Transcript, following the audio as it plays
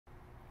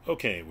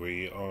Okay,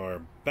 we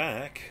are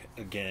back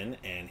again,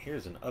 and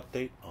here's an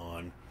update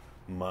on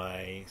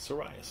my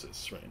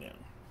psoriasis right now.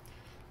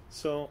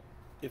 So,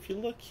 if you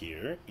look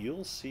here,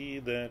 you'll see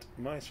that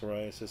my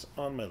psoriasis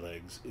on my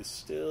legs is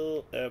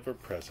still ever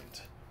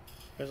present.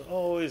 There's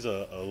always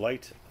a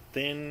light,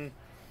 thin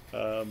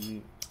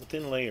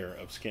layer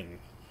of skin,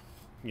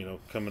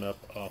 coming up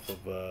off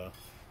of the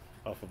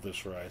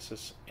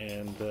psoriasis,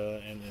 and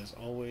is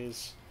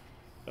always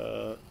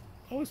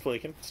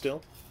flaking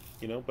still.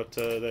 But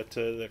that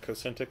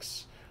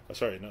Cosentyx,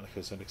 sorry, not the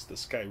Cosentyx, the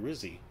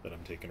Skyrizi that I'm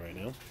taking right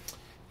now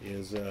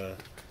is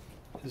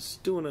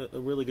doing a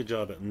really good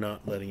job at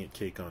not letting it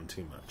cake on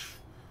too much,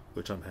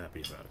 which I'm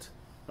happy about.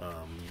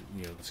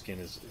 The skin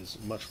is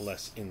much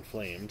less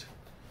inflamed,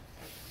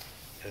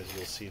 as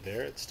you'll see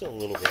there. It's still a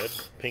little red,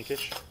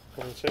 pinkish,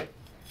 I would say.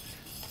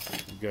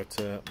 We've got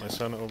my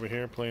son over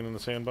here playing in the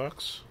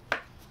sandbox.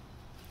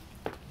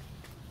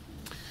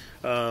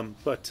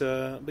 But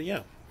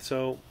yeah,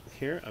 so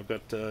here I've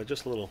got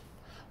just a little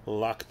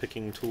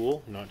lock-picking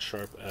tool, not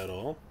sharp at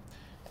all,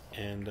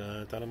 and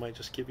I thought I might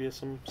just give you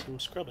some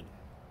scraping.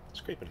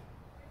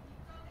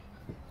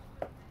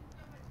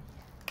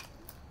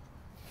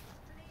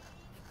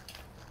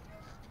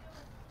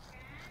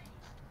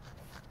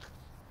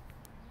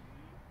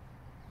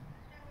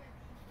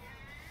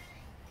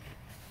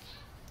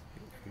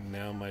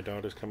 Now my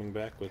daughter's coming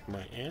back with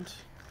my aunt.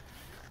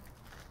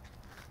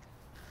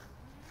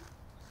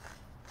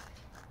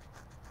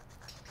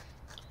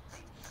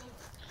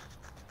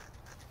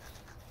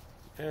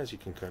 As you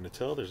can kind of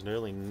tell, there's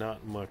really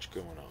not much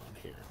going on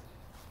here.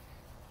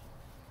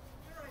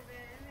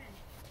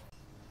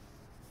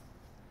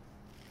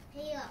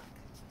 Hey, look.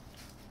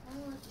 I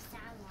want the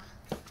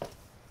sidewalk.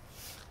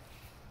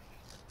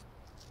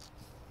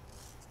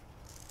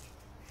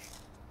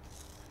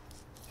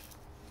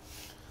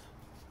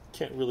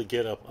 Can't really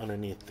get up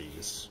underneath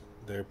these.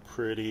 They're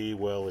pretty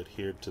well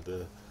adhered to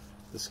the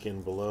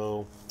skin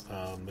below.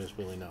 There's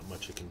really not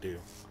much you can do.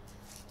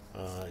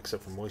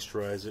 Except for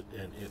moisturize it,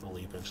 and it will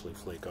eventually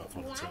flake off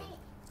on its own.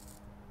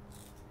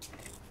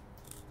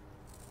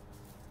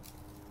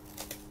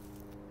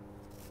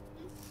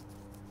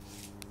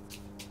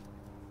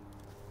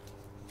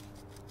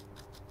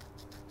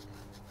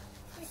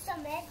 There's some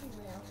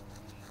everywhere.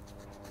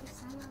 There's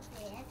some of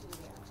it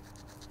everywhere.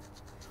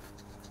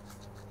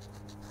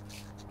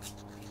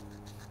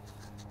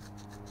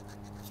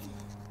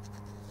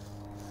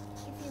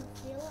 If you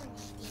feel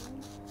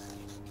anything,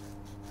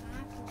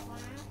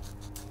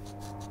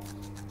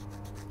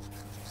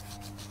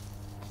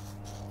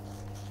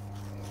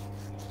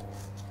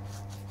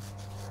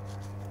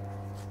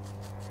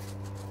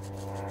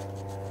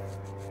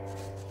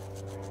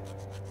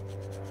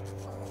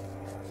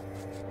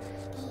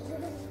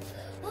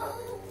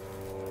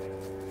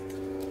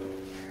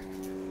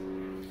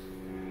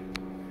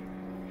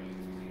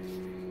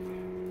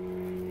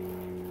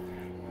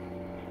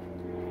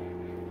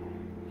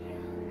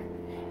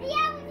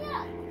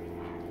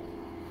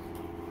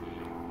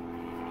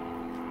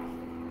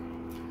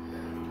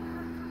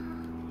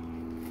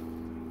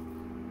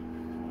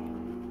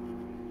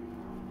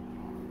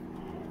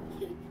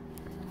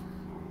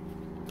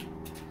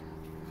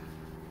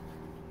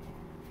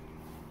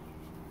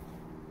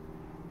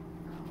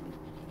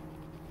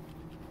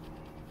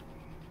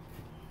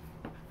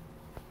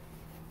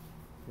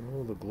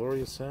 Oh, the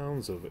glorious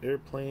sounds of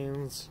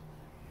airplanes,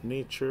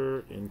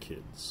 nature, and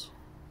kids.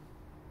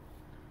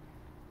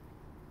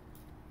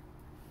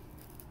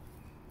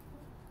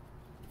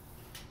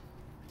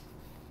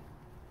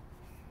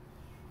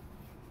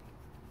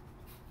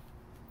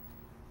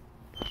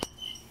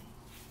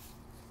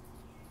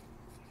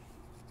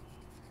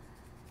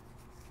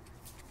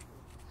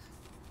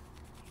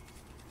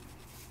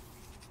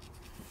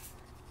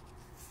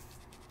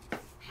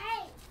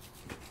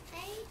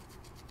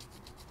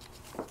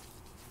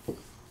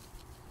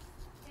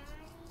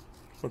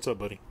 What's up,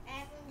 buddy?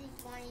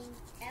 Everyone's going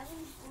out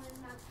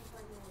to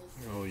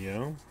bunnies. Oh,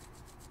 yeah?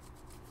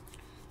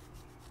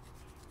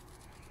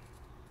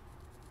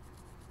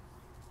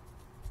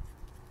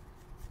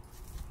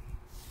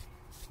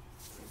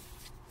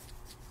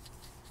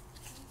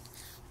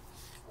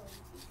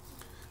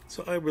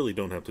 So I really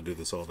don't have to do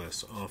this all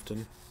that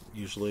often.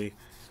 Usually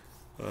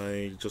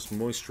I just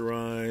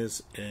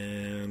moisturize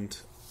and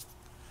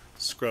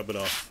scrub it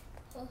off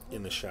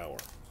in the shower.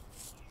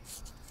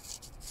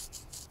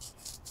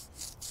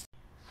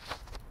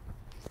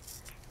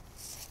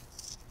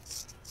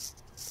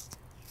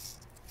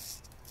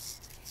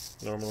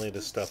 Normally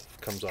this stuff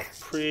comes off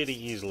pretty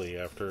easily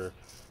after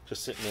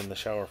just sitting in the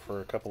shower for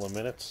a couple of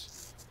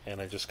minutes,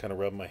 and I just kind of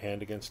rub my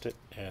hand against it,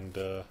 and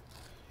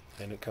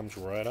it comes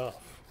right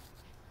off.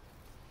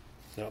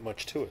 Not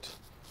much to it.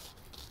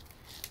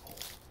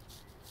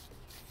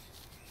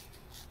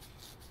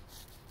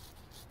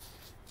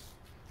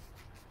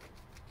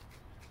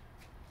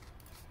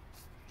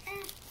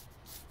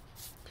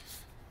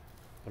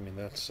 I mean,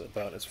 that's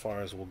about as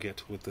far as we'll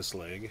get with this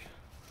leg.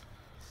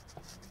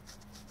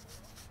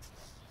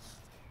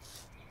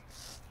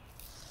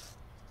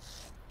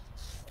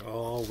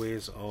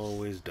 Always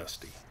always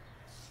dusty.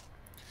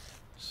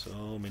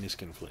 So many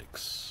skin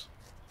flakes.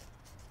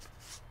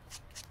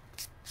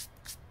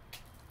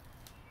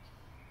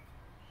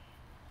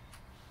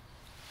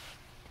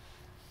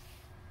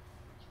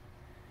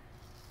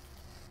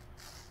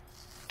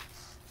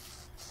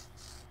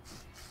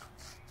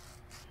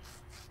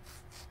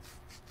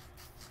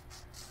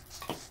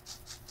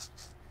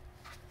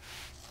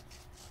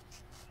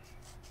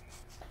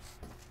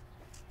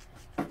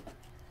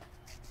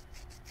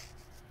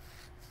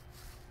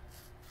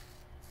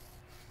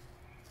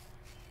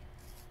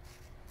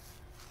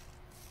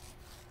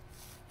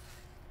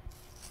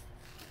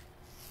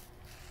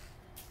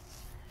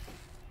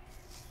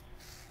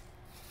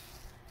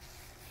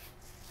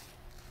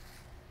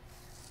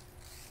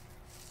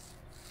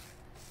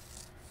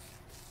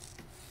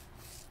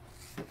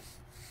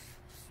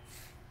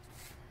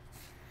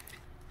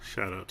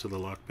 Shout out to the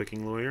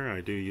lockpicking lawyer.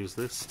 I do use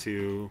this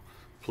to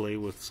play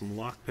with some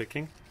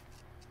lockpicking.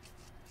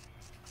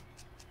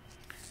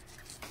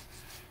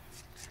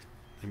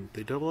 And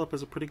they double up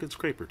as a pretty good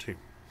scraper too.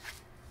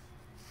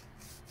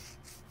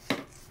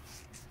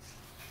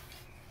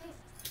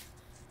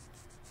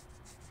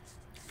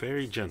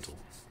 Very gentle.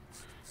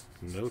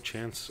 No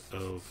chance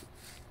of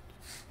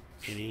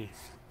any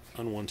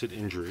unwanted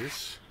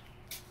injuries.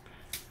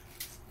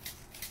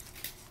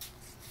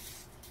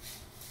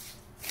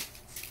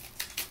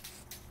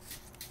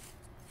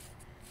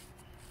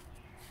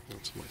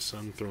 That's my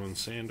son throwing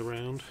sand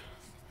around.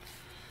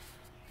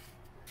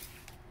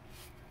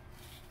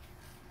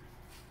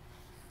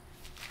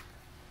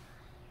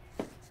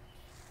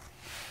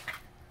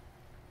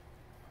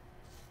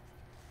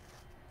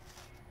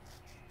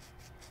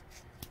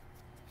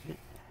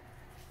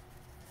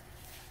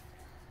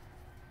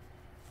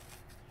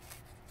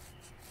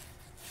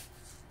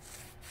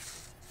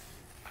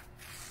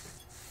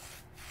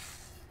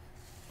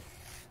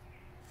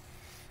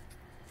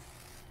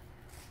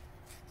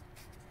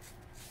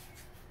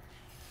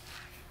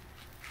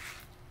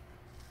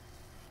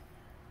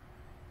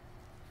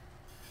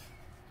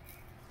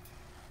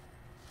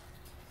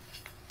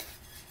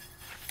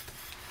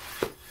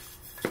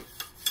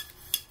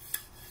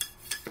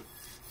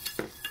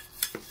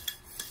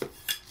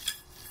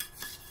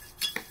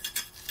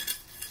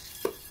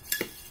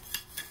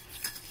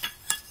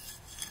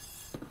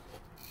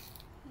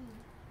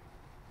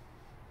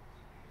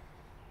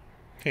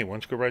 Hey, why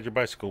don't you go ride your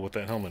bicycle with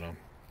that helmet on?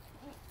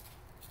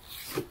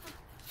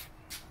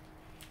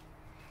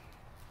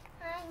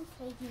 I'm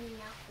taking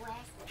enough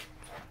rest.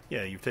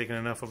 Yeah, you've taken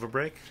enough of a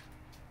break?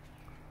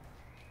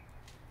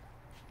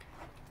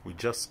 We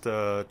just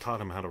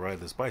taught him how to ride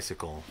this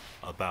bicycle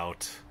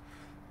about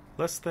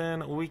less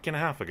than a week and a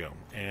half ago.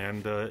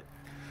 And,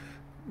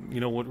 you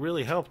know, what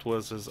really helped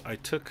was I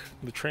took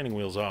the training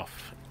wheels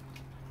off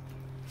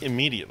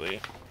immediately,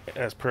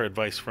 as per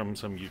advice from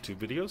some YouTube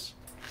videos.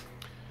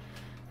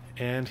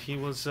 And he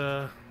was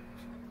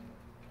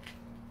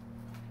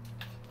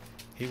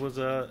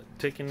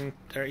taking.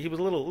 He was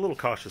a little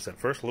cautious at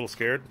first, a little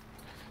scared.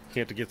 He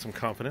had to get some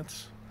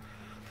confidence,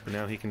 but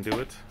now he can do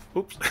it.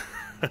 Oops,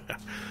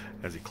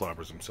 as he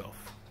clobbers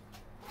himself.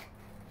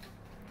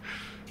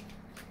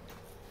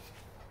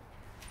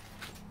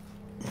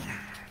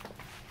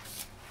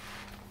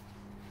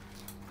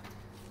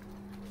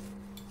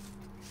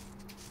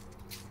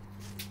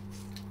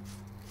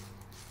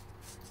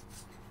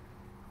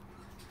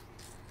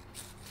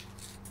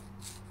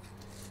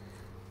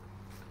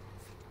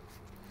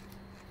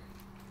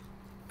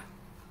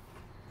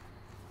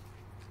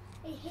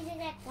 He did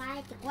that guy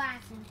at the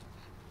glass.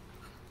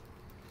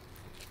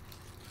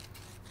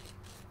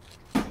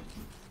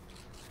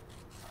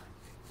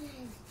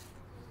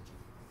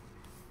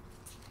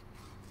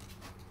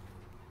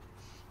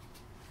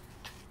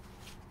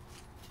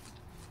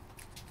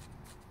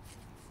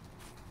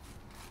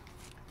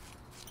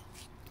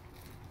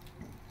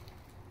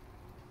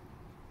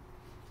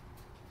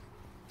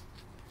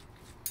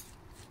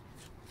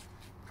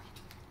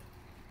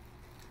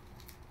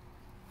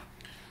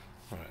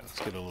 Alright, let's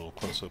get a little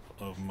close-up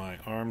of my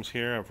arms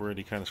here. I've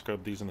already kind of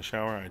scrubbed these in the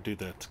shower. I do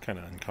that kind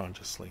of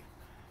unconsciously.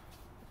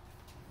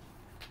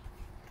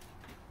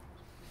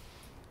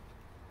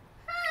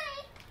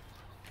 Hi.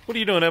 What are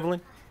you doing,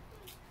 Evelyn?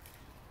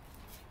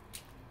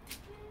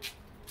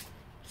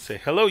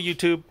 Say hello,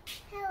 YouTube.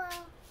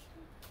 Hello.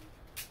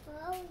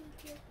 Hello.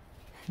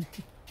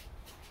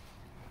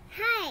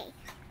 Hi. Hey,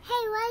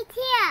 right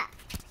here.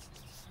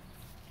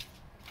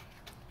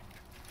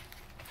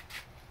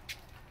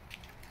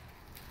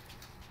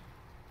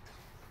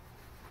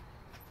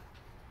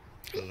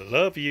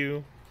 Love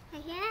you. I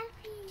love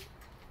you.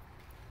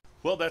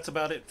 Well, that's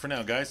about it for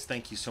now, guys.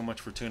 Thank you so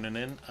much for tuning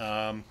in.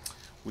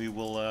 We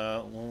will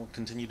we'll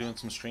continue doing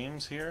some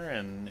streams here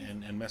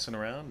and messing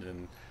around,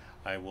 and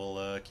I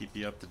will keep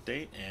you up to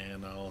date,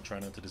 and I'll try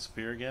not to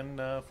disappear again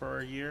for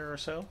a year or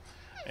so.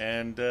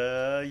 And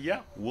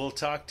yeah, we'll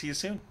talk to you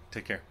soon.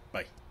 Take care.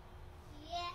 Bye.